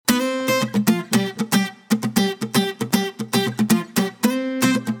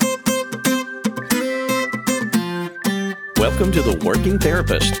Welcome to The Working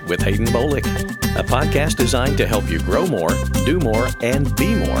Therapist with Hayden Bolick, a podcast designed to help you grow more, do more, and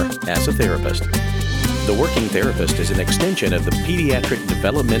be more as a therapist. The Working Therapist is an extension of the Pediatric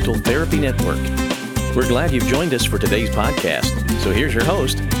Developmental Therapy Network. We're glad you've joined us for today's podcast. So here's your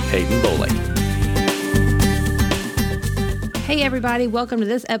host, Hayden Bolick. Hey everybody, welcome to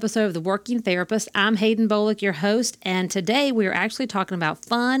this episode of The Working Therapist. I'm Hayden Bolick, your host, and today we are actually talking about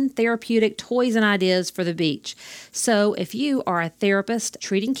fun, therapeutic toys and ideas for the beach. So if you are a therapist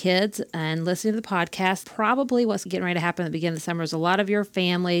treating kids and listening to the podcast, probably what's getting ready to happen at the beginning of the summer is a lot of your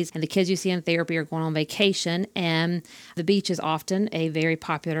families and the kids you see in therapy are going on vacation, and the beach is often a very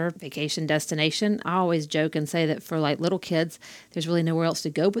popular vacation destination. I always joke and say that for like little kids, there's really nowhere else to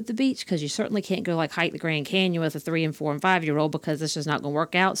go but the beach, because you certainly can't go like hike the Grand Canyon with a 3 and 4 and 5-year-old because it's just not going to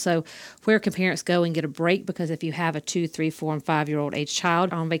work out. So where can parents go and get a break? Because if you have a 2, 3, 4, and 5-year-old age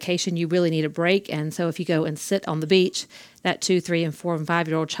child on vacation, you really need a break. And so if you go and sit on the beach, that 2, 3, and 4, and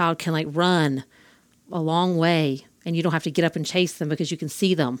 5-year-old child can like run a long way, and you don't have to get up and chase them because you can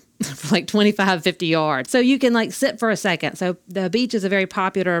see them for like 25, 50 yards. So you can like sit for a second. So the beach is a very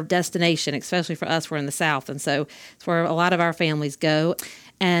popular destination, especially for us. We're in the South. And so it's where a lot of our families go.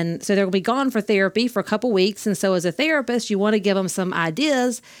 And so they'll be gone for therapy for a couple weeks. And so as a therapist, you want to give them some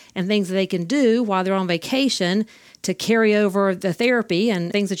ideas and things that they can do while they're on vacation to carry over the therapy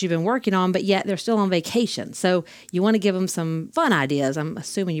and things that you've been working on, but yet they're still on vacation. So you want to give them some fun ideas. I'm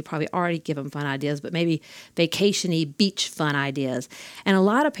assuming you probably already give them fun ideas, but maybe vacation-y beach fun ideas. And a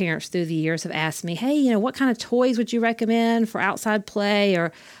lot of parents through the years have asked me, hey, what kind of toys would you recommend for outside play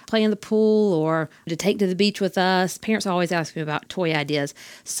or play in the pool or to take to the beach with us? Parents always ask me about toy ideas.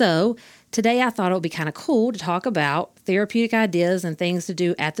 So today I thought it would be kind of cool to talk about therapeutic ideas and things to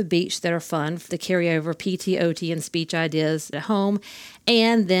do at the beach that are fun to carry over PT, OT, and speech ideas at home,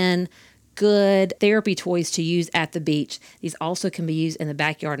 and then good therapy toys to use at the beach. These also can be used in the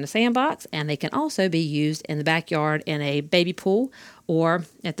backyard in a sandbox, and they can also be used in the backyard in a baby pool or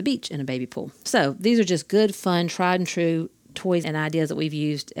at the beach in a baby pool. So these are just good, fun, tried and true toys and ideas that we've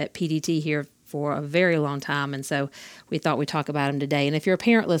used at PDT here for a very long time, and so we thought we'd talk about them today. And if you're a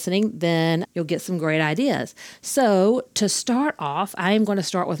parent listening, then you'll get some great ideas. So to start off, I am going to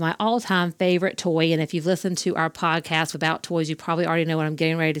start with my all-time favorite toy, and if you've listened to our podcast about toys, you probably already know what I'm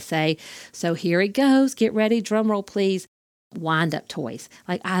getting ready to say. So here it goes. Get ready. Drum roll, please. Wind-up toys.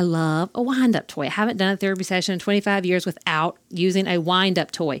 Like, I love a wind-up toy. I haven't done a therapy session in 25 years without using a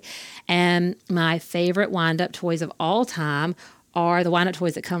wind-up toy. And my favorite wind-up toys of all time are the wind-up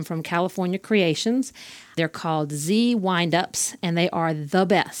toys that come from California Creations. They're called Z Wind-Ups, and they are the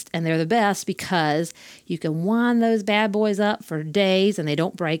best. And they're the best because you can wind those bad boys up for days and they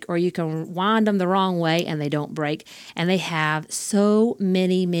don't break, or you can wind them the wrong way and they don't break. And they have so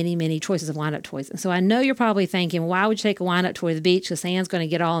many, many, many choices of wind-up toys. And so I know you're probably thinking, why would you take a wind-up toy to the beach? Because sand's going to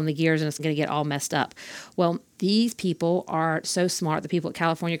get all in the gears and it's going to get all messed up. Well, these people are so smart, the people at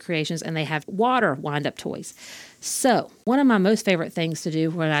California Creations, and they have water wind-up toys. So one of my most favorite things to do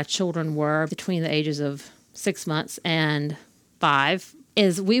when our children were between the ages of 6 months and 5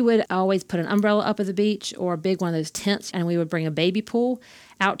 is we would always put an umbrella up at the beach or a big one of those tents, and we would bring a baby pool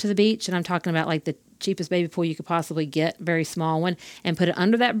out to the beach. And I'm talking about like the cheapest baby pool you could possibly get, very small one, and put it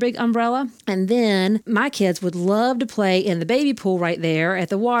under that big umbrella. And then my kids would love to play in the baby pool right there at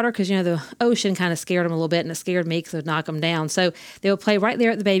the water because, the ocean kind of scared them a little bit, and it scared me because it would knock them down. So they would play right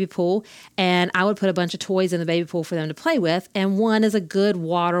there at the baby pool, and I would put a bunch of toys in the baby pool for them to play with. And one is a good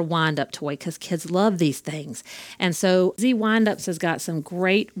water wind-up toy because kids love these things. And so Z Wind-Ups has got some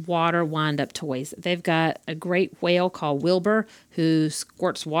great water wind-up toys. They've got a great whale called Wilbur who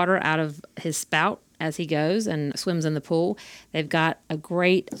squirts water out of his spout as he goes and swims in the pool. They've got a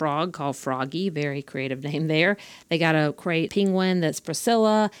great frog called Froggy, very creative name there. They got a great penguin that's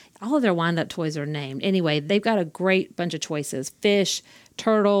Priscilla. All of their wind-up toys are named. Anyway, they've got a great bunch of choices. Fish,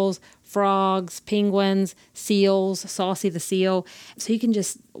 turtles, frogs, penguins, seals, Saucy the seal. So you can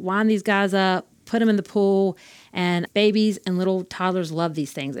just wind these guys up, put them in the pool, and babies and little toddlers love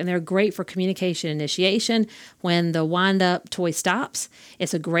these things. And they're great for communication initiation. When the wind-up toy stops,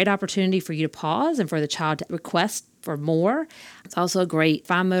 it's a great opportunity for you to pause and for the child to request for more. It's also a great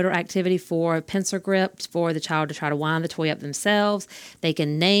fine motor activity for pincer grips for the child to try to wind the toy up themselves. They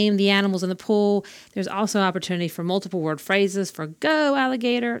can name the animals in the pool. There's also an opportunity for multiple word phrases for go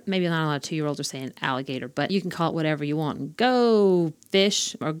alligator. Maybe not a lot of 2-year-olds are saying alligator, but you can call it whatever you want. Go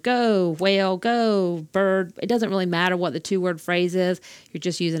fish or go whale, go bird. It doesn't really matter what the 2-word phrase is. You're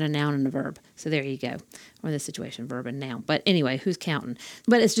just using a noun and a verb. So there you go. or in this situation, verb and noun. But anyway, who's counting?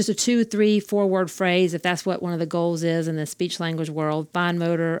 But it's just a 2, 3, 4-word phrase if that's what one of the goals is in the speech language world. Fine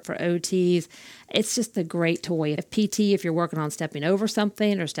motor for OTs. It's just a great toy. If PT, if you're working on stepping over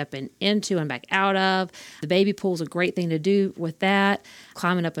something or stepping into and back out of, the baby pool is a great thing to do with that.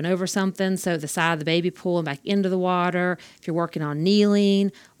 Climbing up and over something, so the side of the baby pool and back into the water. If you're working on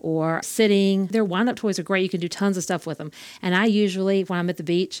kneeling or sitting, their wind-up toys are great. You can do tons of stuff with them. And I usually, when I'm at the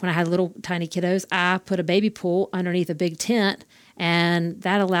beach, when I had little tiny kiddos, I put a baby pool underneath a big tent, and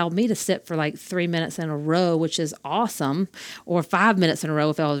that allowed me to sit for like 3 minutes in a row, which is awesome, or 5 minutes in a row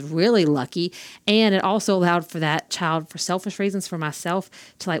if I was really lucky. And it also allowed for that child, for selfish reasons, for myself,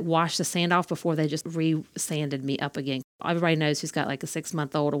 to like wash the sand off before they just re-sanded me up again. Everybody knows who's got like a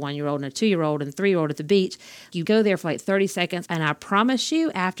 6-month-old, a 1-year-old, and a 2-year-old, and a 3-year-old at the beach. You go there for like 30 seconds, and I promise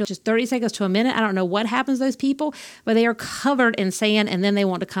you, after just 30 seconds to a minute, I don't know what happens to those people, but they are covered in sand, and then they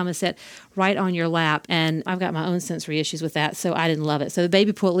want to come and sit right on your lap. And I've got my own sensory issues with that, so I didn't love it. So the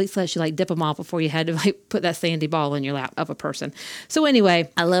baby pool at least lets you like dip them off before you had to like put that sandy ball in your lap of a person. So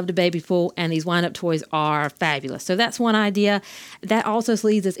anyway, I love the baby pool, and these wind-up toys are fabulous. So that's one idea. That also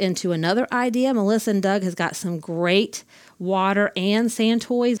leads us into another idea. Melissa and Doug has got some great water and sand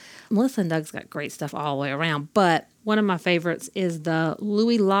toys. Melissa and Doug's got great stuff all the way around, but one of my favorites is the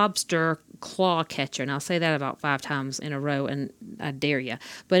Louis Lobster claw catcher. And I'll say that about 5 times in a row, and I dare you.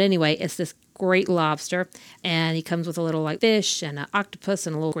 But anyway, it's this great lobster, and he comes with a little like fish and an octopus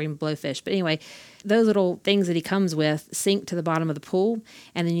and a little green blowfish. But anyway, those little things that he comes with sink to the bottom of the pool,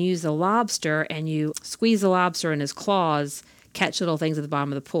 and then you use the lobster and you squeeze the lobster in his claws, catch little things at the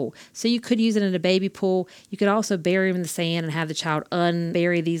bottom of the pool. So you could use it in a baby pool. You could also bury them in the sand and have the child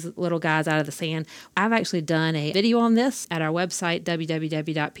unbury these little guys out of the sand. I've actually done a video on this at our website,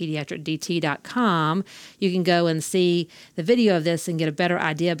 www.pediatricdt.com. You can go and see the video of this and get a better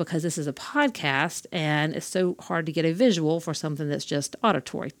idea, because this is a podcast and it's so hard to get a visual for something that's just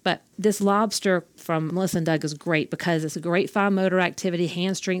auditory. But this lobster from Melissa and Doug is great because it's a great fine motor activity,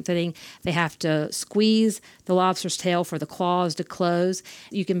 hand strengthening. They have to squeeze the lobster's tail for the claws to close.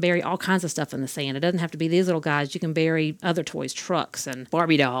 You can bury all kinds of stuff in the sand. It doesn't have to be these little guys. You can bury other toys, trucks and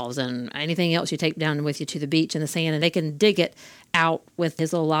Barbie dolls and anything else you take down with you to the beach in the sand, and they can dig it out with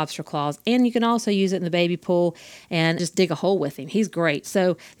his little lobster claws. And you can also use it in the baby pool and just dig a hole with him. He's great.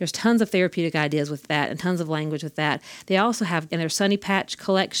 So there's tons of therapeutic ideas with that and tons of language with that. They also have in their Sunny Patch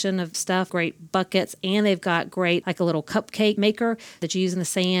collection of stuff, great buckets, and they've got great like a little cupcake maker that you use in the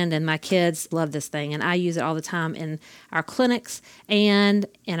sand, and my kids love this thing, and I use it all the time in our clinics and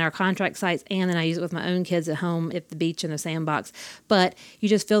in our contract sites, and then I use it with my own kids at home at the beach in the sandbox. But you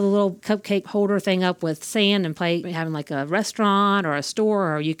just fill the little cupcake holder thing up with sand and play having like a restaurant or a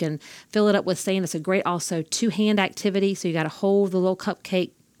store, or you can fill it up with sand. It's a great also 2-hand activity. So you got to hold the little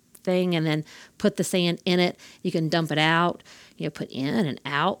cupcake thing and then put the sand in it. You can dump it out, put in and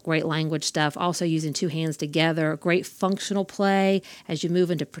out. Great language stuff. Also using 2 hands together. Great functional play as you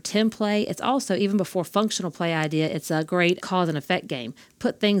move into pretend play. It's also, even before functional play idea, it's a great cause and effect game.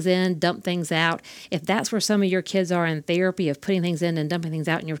 Put things in, dump things out. If that's where some of your kids are in therapy, of putting things in and dumping things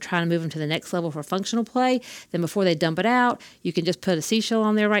out, and you're trying to move them to the next level for functional play, then before they dump it out, you can just put a seashell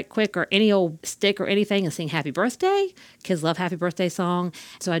on there right quick, or any old stick or anything, and sing happy birthday. Kids love happy birthday song.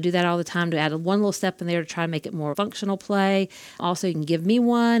 So I do that all the time to add one little step in there to try to make it more functional play. Also, you can give me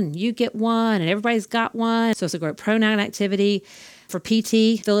one, and you get one, and everybody's got one. So it's a great pronoun activity. For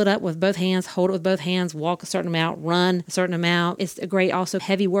PT, fill it up with both hands, hold it with both hands, walk a certain amount, run a certain amount. It's a great also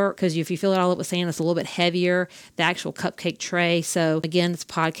heavy work, because if you fill it all up with sand, it's a little bit heavier, the actual cupcake tray. So again, it's a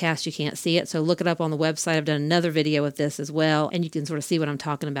podcast, you can't see it. So look it up on the website. I've done another video with this as well, and you can sort of see what I'm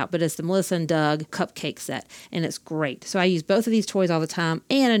talking about. But it's the Melissa and Doug cupcake set, and it's great. So I use both of these toys all the time.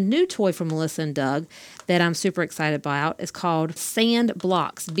 And a new toy from Melissa and Doug that I'm super excited about is called Sand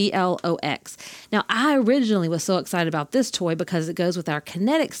Blocks, BLOX. Now, I originally was so excited about this toy because it goes with our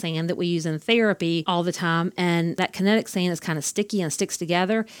kinetic sand that we use in therapy all the time. And that kinetic sand is kind of sticky and sticks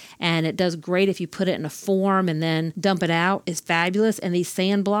together. And it does great if you put it in a form and then dump it out. It's fabulous. And these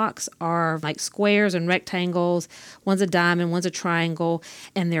sand blocks are like squares and rectangles. One's a diamond, one's a triangle.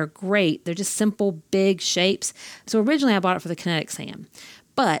 And they're great. They're just simple, big shapes. So originally I bought it for the kinetic sand.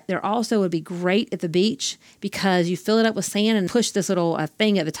 But there also would be great at the beach because you fill it up with sand and push this little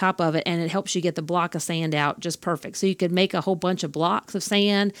thing at the top of it, and it helps you get the block of sand out just perfect. So you could make a whole bunch of blocks of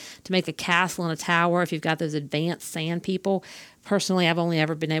sand to make a castle and a tower if you've got those advanced sand people. Personally, I've only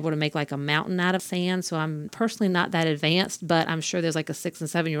ever been able to make like a mountain out of sand, so I'm personally not that advanced, but I'm sure there's like a 6 and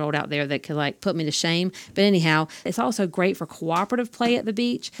 7-year-old out there that could like put me to shame. But anyhow, it's also great for cooperative play at the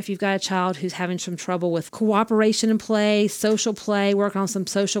beach. If you've got a child who's having some trouble with cooperation in play, social play, working on some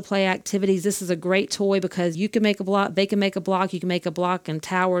social play activities, this is a great toy because you can make a block, they can make a block, you can make a block and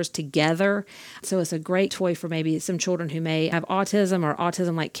towers together. So it's a great toy for maybe some children who may have autism or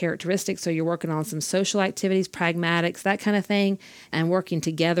autism-like characteristics. So you're working on some social activities, pragmatics, that kind of thing, and working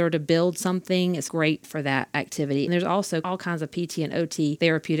together to build something is great for that activity. And there's also all kinds of PT and OT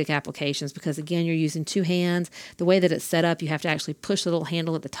therapeutic applications because, again, you're using two hands. The way that it's set up, you have to actually push the little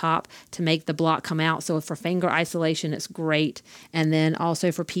handle at the top to make the block come out. So for finger isolation, it's great. And then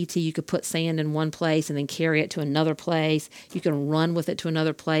also for PT, you could put sand in one place and then carry it to another place. You can run with it to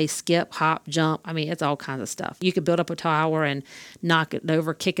another place, skip, hop, jump. I mean, it's all kinds of stuff. You could build up a tower and knock it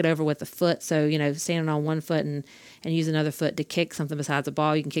over, kick it over with a foot. So, standing on one foot and use another foot to kick something besides a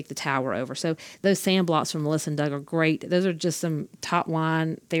ball, you can kick the tower over. So those sand blocks from Melissa and Doug are great. Those are just some top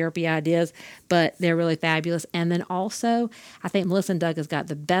line therapy ideas, but they're really fabulous. And then also, I think Melissa and Doug has got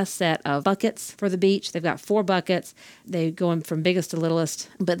the best set of buckets for the beach. They've got 4 buckets. They go in from biggest to littlest,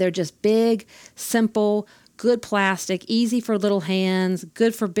 but they're just big, simple, good plastic, easy for little hands,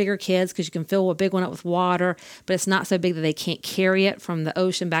 good for bigger kids because you can fill a big one up with water, but it's not so big that they can't carry it from the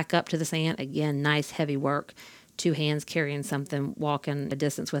ocean back up to the sand. Again, nice, heavy work. 2 hands carrying something, walking a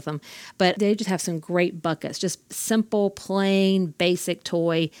distance with them. But they just have some great buckets, just simple, plain, basic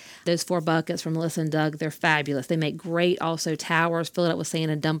toy. Those 4 buckets from Melissa and Doug, they're fabulous. They make great also towers, fill it up with sand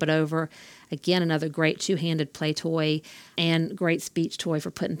and dump it over. Again, another great 2-handed play toy and great speech toy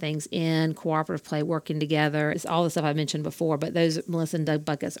for putting things in, cooperative play, working together. It's all the stuff I mentioned before, but those Melissa and Doug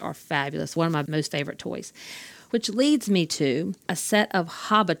buckets are fabulous. One of my most favorite toys. Which leads me to a set of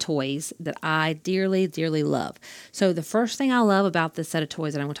Haba toys that I dearly, dearly love. So the first thing I love about this set of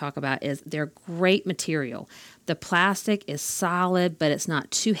toys that I'm going to talk about is they're great material. The plastic is solid, but it's not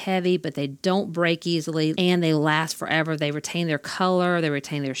too heavy, but they don't break easily, and they last forever. They retain their color, they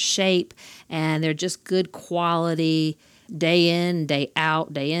retain their shape, and they're just good quality day in, day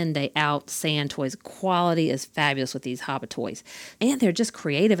out sand toys. Quality is fabulous with these Haba toys. And they're just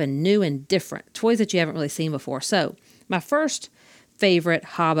creative and new and different. Toys that you haven't really seen before. So my first favorite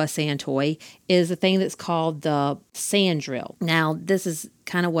Haba sand toy is the thing that's called the sand drill. Now, this is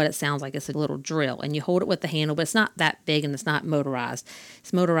kind of what it sounds like. It's a little drill, and you hold it with the handle, but it's not that big and it's not motorized.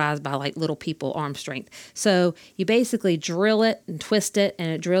 It's motorized by like little people arm strength. So you basically drill it and twist it,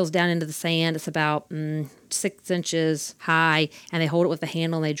 and it drills down into the sand. It's about 6 inches high, and they hold it with the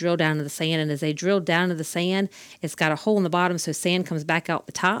handle and they drill down into the sand. And as they drill down into the sand, it's got a hole in the bottom, so sand comes back out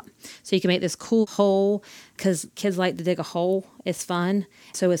the top. So you can make this cool hole because kids like to dig a hole. It's fun.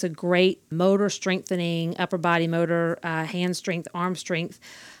 So it's a great motor strengthening, upper body motor, hand strength, arm strength,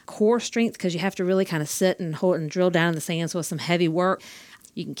 core strength, because you have to really kind of sit and hold and drill down in the sand. So it's some heavy work.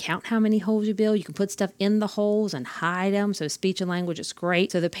 You can count how many holes you build. You can put stuff in the holes and hide them. So speech and language is great.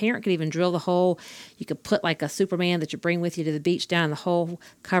 So the parent could even drill the hole. You could put like a Superman that you bring with you to the beach down in the hole,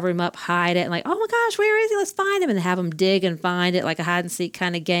 cover him up, hide it, and like, oh my gosh, where is he? Let's find him, and have them dig and find it, like a hide and seek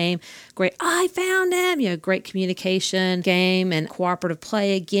kind of game. Great, I found him. Great communication game and cooperative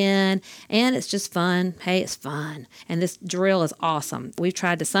play again. And it's just fun. Hey, it's fun. And this drill is awesome. We've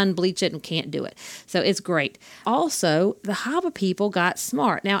tried to sun bleach it and can't do it. So it's great. Also, the Haba people got smart.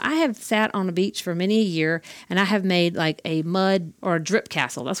 Now, I have sat on a beach for many a year, and I have made like a mud or a drip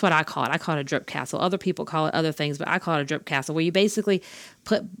castle. That's what I call it. I call it a drip castle. Other people call it other things, but I call it a drip castle, where you basically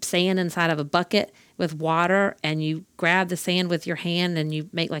put sand inside of a bucket with water, and you grab the sand with your hand and you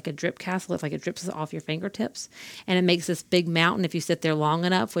make like a drip castle. It's like it drips off your fingertips, and it makes this big mountain if you sit there long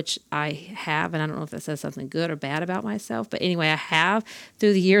enough, which I have, and I don't know if that says something good or bad about myself, but anyway, I have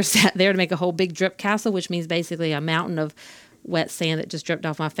through the years sat there to make a whole big drip castle, which means basically a mountain of wet sand that just dripped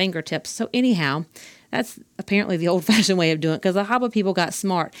off my fingertips. So anyhow, that's apparently the old-fashioned way of doing it, because the Haba people got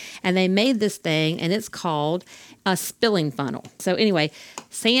smart, and they made this thing, and it's called a spilling funnel. So anyway,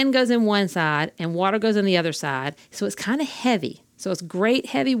 sand goes in one side and water goes in the other side, so it's kind of heavy. So it's great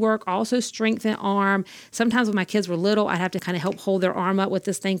heavy work, also strength in arm. Sometimes when my kids were little, I'd have to kind of help hold their arm up with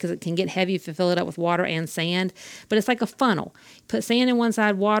this thing because it can get heavy if you fill it up with water and sand. But it's like a funnel. Put sand in one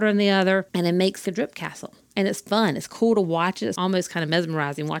side, water in the other, and it makes the drip castle. And it's fun. It's cool to watch it. It's almost kind of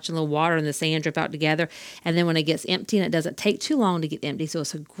mesmerizing, watching the water and the sand drip out together. And then when it gets empty, and it doesn't take too long to get empty, so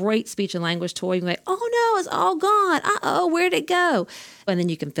it's a great speech and language toy. You can be like, oh no, it's all gone. Uh-oh, where'd it go? And then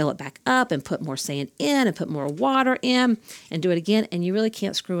you can fill it back up and put more sand in and put more water in and do it again. And you really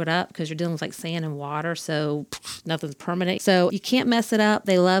can't screw it up because you're dealing with like sand and water, so nothing's permanent. So you can't mess it up.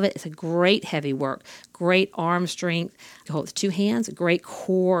 They love it. It's a great heavy work. great arm strength. You hold with 2 hands, great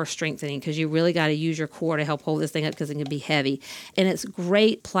core strengthening because you really got to use your core to help hold this thing up because it can be heavy. And it's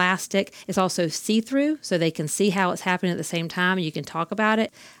great plastic. It's also see-through, so they can see how it's happening at the same time and you can talk about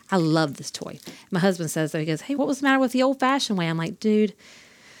it. I love this toy. My husband says, he goes, hey, what was the matter with the old-fashioned way? I'm like, dude,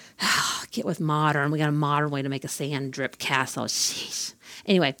 get with modern. We got a modern way to make a sand drip castle. Jeez.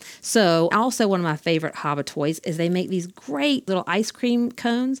 Anyway, so also one of my favorite Haba toys is they make these great little ice cream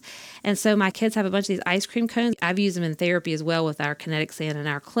cones. And so my kids have a bunch of these ice cream cones. I've used them in therapy as well with our kinetic sand in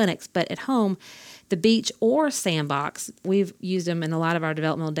our clinics. But at home, the beach or sandbox, we've used them in a lot of our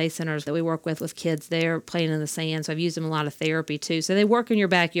developmental day centers that we work with kids there playing in the sand. So I've used them in a lot of therapy too. So they work in your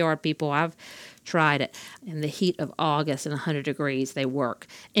backyard, people. I've tried it. In the heat of August and 100 degrees, they work.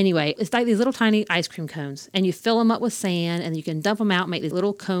 Anyway, it's like these little tiny ice cream cones, and you fill them up with sand, and you can dump them out, make these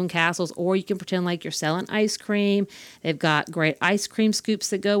little cone castles, or you can pretend like you're selling ice cream. They've got great ice cream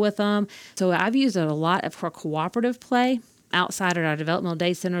scoops that go with them. So I've used it a lot for cooperative play outside at our developmental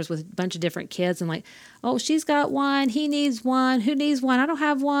day centers with a bunch of different kids, and like, oh, she's got one, he needs one, who needs one? I don't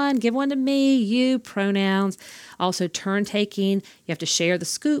have one, give one to me, you, pronouns. Also turn taking, you have to share the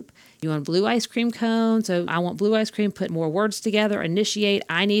scoop. You want blue ice cream cone, so I want blue ice cream, put more words together, initiate,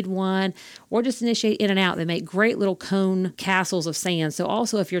 I need one, or just initiate in and out. They make great little cone castles of sand. So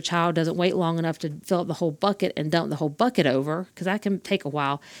also if your child doesn't wait long enough to fill up the whole bucket and dump the whole bucket over, because that can take a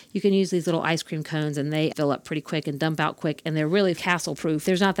while, you can use these little ice cream cones and they fill up pretty quick and dump out quick, and they're really castle proof.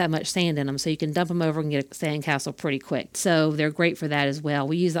 There's not that much sand in them, so you can dump them over and get a sand castle pretty quick. So they're great for that as well.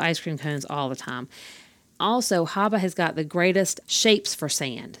 We use the ice cream cones all the time. Also, Haba has got the greatest shapes for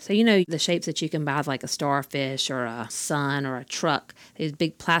sand. So you know the shapes that you can buy like a starfish or a sun or a truck, these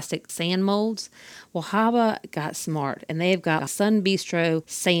big plastic sand molds. Well, Haba got smart, and they've got a Sun Bistro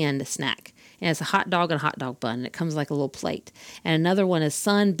sand snack. And it's a hot dog and a hot dog bun, and it comes like a little plate. And another one is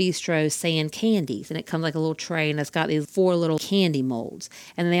Sun Bistro sand candies, and it comes like a little tray, and it's got these 4 little candy molds.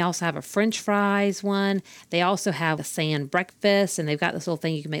 And then they also have a French fries one. They also have a sand breakfast, and they've got this little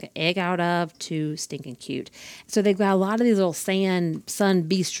thing you can make an egg out of. Too stinking cute. So they've got a lot of these little Sun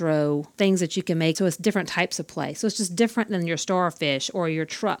Bistro things that you can make. So it's different types of play. So it's just different than your starfish or your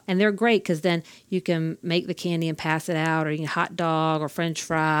truck. And they're great because then you can make the candy and pass it out, or you can hot dog or French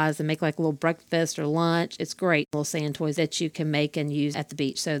fries and make like a little breakfast or lunch. It's great. Little sand toys that you can make and use at the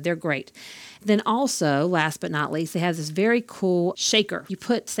beach. So they're great. Then also, last but not least, they have this very cool shaker. You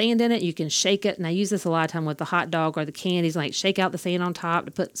put sand in it, you can shake it. And I use this a lot of time with the hot dog or the candies, like shake out the sand on top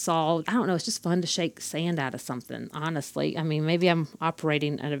to put salt. I don't know. It's just fun to shake sand out of something, honestly. I mean, maybe I'm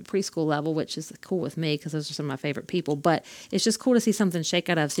operating at a preschool level, which is cool with me because those are some of my favorite people. But it's just cool to see something shake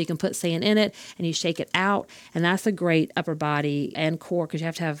out of. So you can put sand in it and you shake it out. And that's a great upper body and core because you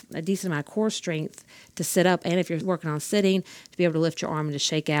have to have a decent amount of core strength to sit up. And if you're working on sitting, to be able to lift your arm and to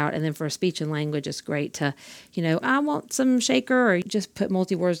shake out. And then for speech and language, it's great to, I want some shaker, or just put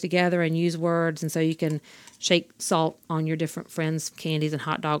multi-words together and use words. And so you can shake salt on your different friends' candies and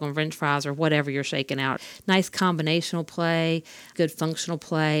hot dog and French fries or whatever you're shaking out. Nice combinational play, good functional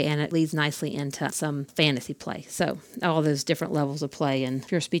play, and it leads nicely into some fantasy play. So all those different levels of play. And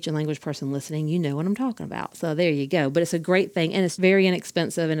if you're a speech and language person listening, you know what I'm talking about. So there you go. But it's a great thing, and it's very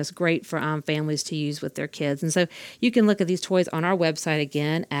inexpensive, and it's great for families to use with their kids. And so you can look at these toys on our website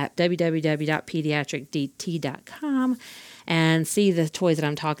again at www.pediatricdt.com. and see the toys that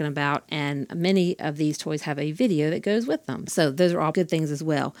I'm talking about. And many of these toys have a video that goes with them. So those are all good things as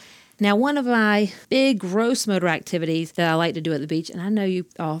well. Now, one of my big gross motor activities that I like to do at the beach, and I know you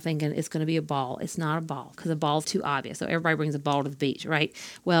all thinking it's going to be a ball. It's not a ball because a ball's too obvious. So everybody brings a ball to the beach, right?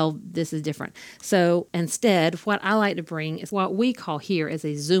 Well, this is different. So instead, what I like to bring is what we call here is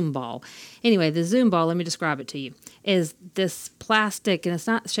a Zoom ball. Anyway, the Zoom ball, let me describe it to you, is this plastic, and it's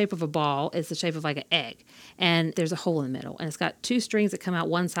not the shape of a ball. It's the shape of like an egg. And there's a hole in the middle. And it's got 2 strings that come out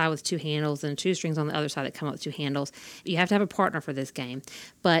one side with 2 handles and 2 strings on the other side that come out with 2 handles. You have to have a partner for this game.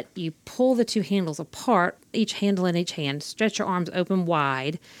 But you pull the 2 handles apart, each handle in each hand, stretch your arms open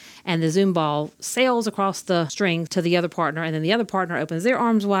wide, and the Zoom ball sails across the string to the other partner, and then the other partner opens their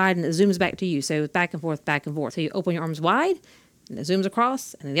arms wide, and it zooms back to you. So it's back and forth, back and forth. So you open your arms wide, and it zooms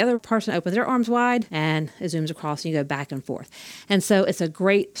across, and then the other person opens their arms wide, and it zooms across, and you go back and forth. And so it's a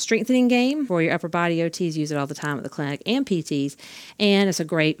great strengthening game for your upper body. OTs use it all the time at the clinic, and PTs. And it's a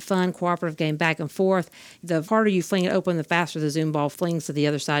great, fun, cooperative game back and forth. The harder you fling it open, the faster the Zoom ball flings to the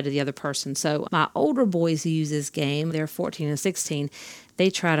other side to the other person. So my older boys who use this game, they're 14 and 16, they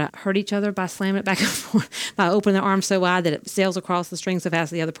try to hurt each other by slamming it back and forth, by opening their arms so wide that it sails across the string so fast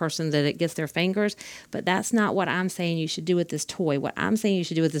to the other person that it gets their fingers. But that's not what I'm saying you should do with this toy. What I'm saying you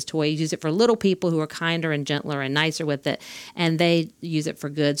should do with this toy is use it for little people who are kinder and gentler and nicer with it, and they use it for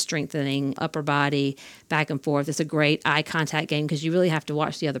good strengthening upper body, back and forth. It's a great eye contact game because you really have to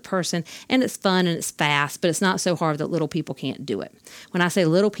watch the other person, and it's fun and it's fast, but it's not so hard that little people can't do it. When I say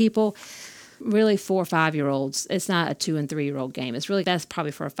little people, really 4 or 5-year-olds. It's not a 2 and 3-year-old game. It's really, that's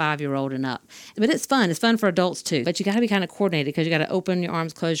probably for a 5-year-old and up. But it's fun. It's fun for adults too. But you got to be kind of coordinated because you got to open your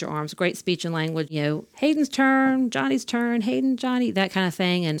arms, close your arms, great speech and language, Hayden's turn, Johnny's turn, Hayden, Johnny, that kind of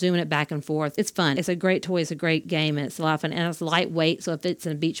thing, and zooming it back and forth. It's fun. It's a great toy. It's a great game, and it's a lot of fun. And it's lightweight, so if it's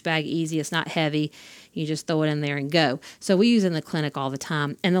in a beach bag, easy. It's not heavy. You just throw it in there and go. So we use it in the clinic all the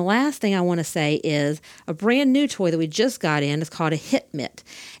time. And the last thing I want to say is a brand new toy that we just got in is called a hit mitt.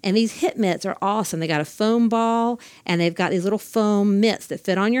 And these hit mitts are awesome. They got a foam ball, and they've got these little foam mitts that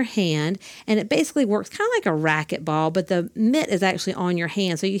fit on your hand. And it basically works kind of like a racket ball, but the mitt is actually on your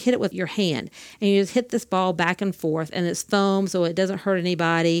hand. So you hit it with your hand, and you just hit this ball back and forth, and it's foam, so it doesn't hurt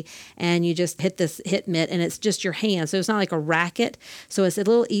anybody. And you just hit this hit mitt, and it's just your hand. So it's not like a racket. So it's a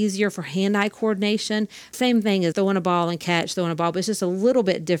little easier for hand-eye coordination. Same thing as throwing a ball and throwing a ball, but it's just a little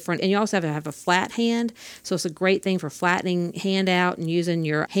bit different. And you also have to have a flat hand. So it's a great thing for flattening hand out and using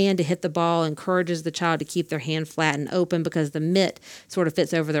your hand to hit the ball. Encourages the child to keep their hand flat and open because the mitt sort of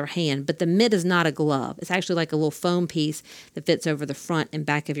fits over their hand. But the mitt is not a glove. It's actually like a little foam piece that fits over the front and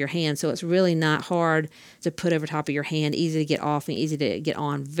back of your hand. So it's really not hard to put over top of your hand, easy to get off and easy to get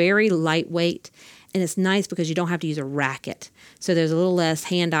on. Very lightweight. And it's nice because you don't have to use a racket. So there's a little less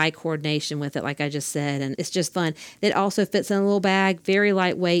hand-eye coordination with it, like I just said, and it's just fun. It also fits in a little bag, very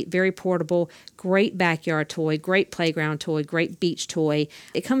lightweight, very portable, great backyard toy, great playground toy, great beach toy.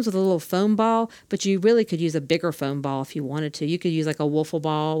 It comes with a little foam ball, but you really could use a bigger foam ball if you wanted to. You could use like a wiffle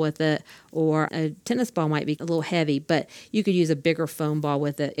ball with it, or a tennis ball might be a little heavy, but you could use a bigger foam ball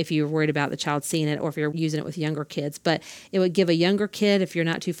with it if you're worried about the child seeing it or if you're using it with younger kids. But it would give a younger kid, if you're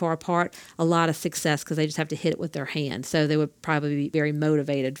not too far apart, a lot of success because they just have to hit it with their hand. So they would probably be very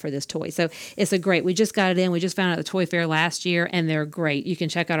motivated for this toy. So it's a great, we just got it in. We just found it at the toy fair last year, and they're great. You can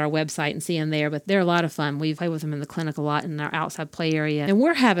check out our website and see them there, but they're a lot of fun. We've played with them in the clinic a lot in our outside play area, and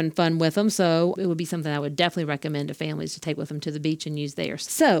we're having fun with them. So it would be something I would definitely recommend to families to take with them to the beach and use there.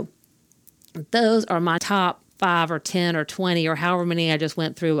 So those are my top 5 or 10 or 20 or however many I just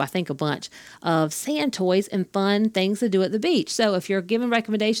went through, I think a bunch of sand toys and fun things to do at the beach. So if you're giving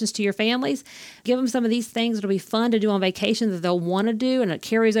recommendations to your families, give them some of these things that'll be fun to do on vacation that they'll want to do, and it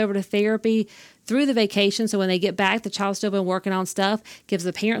carries over to therapy through the vacation. So when they get back, the child's still been working on stuff, gives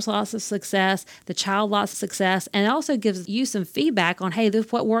the parents lots of success, the child lots of success, and it also gives you some feedback on, hey,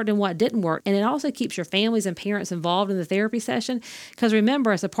 this what worked and what didn't work. And it also keeps your families and parents involved in the therapy session because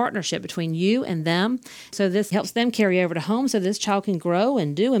remember, it's a partnership between you and them. So this helps them carry over to home so this child can grow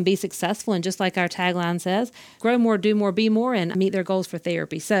and do and be successful. And just like our tagline says, grow more, do more, be more, and meet their goals for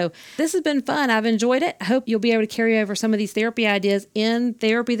therapy. So this has been fun. I've enjoyed it. I hope you'll be able to carry over some of these therapy ideas in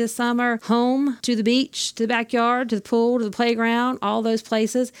therapy this summer, home, to the beach, to the backyard, to the pool, to the playground, all those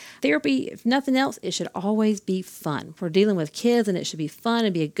places. Therapy, if nothing else, it should always be fun. We're dealing with kids, and it should be fun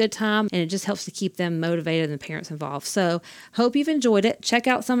and be a good time, and it just helps to keep them motivated and the parents involved. So hope you've enjoyed it. Check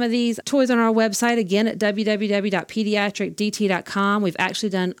out some of these toys on our website, again, at www.pediatricdt.com. We've actually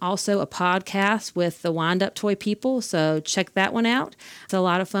done also a podcast with the wind-up toy people, so check that one out. It's a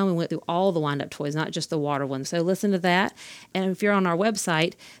lot of fun. We went through all the wind-up toys, not just the water ones. So listen to that. And if you're on our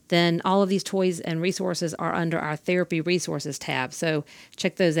website, then all of these toys and resources are under our therapy resources tab. So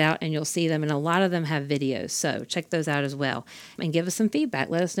check those out and you'll see them. And a lot of them have videos. So check those out as well. And give us some feedback.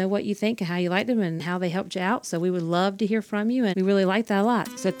 Let us know what you think and how you liked them and how they helped you out. So we would love to hear from you. And we really like that a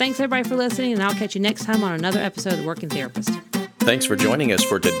lot. So thanks everybody for listening. And I'll catch you next time on another episode of The Working Therapist. Thanks for joining us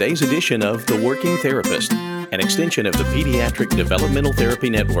for today's edition of The Working Therapist, an extension of the Pediatric Developmental Therapy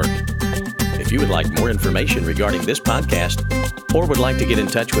Network. If you would like more information regarding this podcast or would like to get in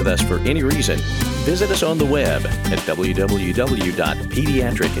touch with us for any reason, visit us on the web at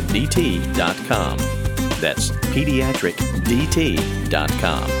www.pediatricdt.com. That's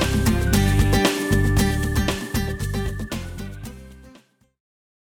pediatricdt.com.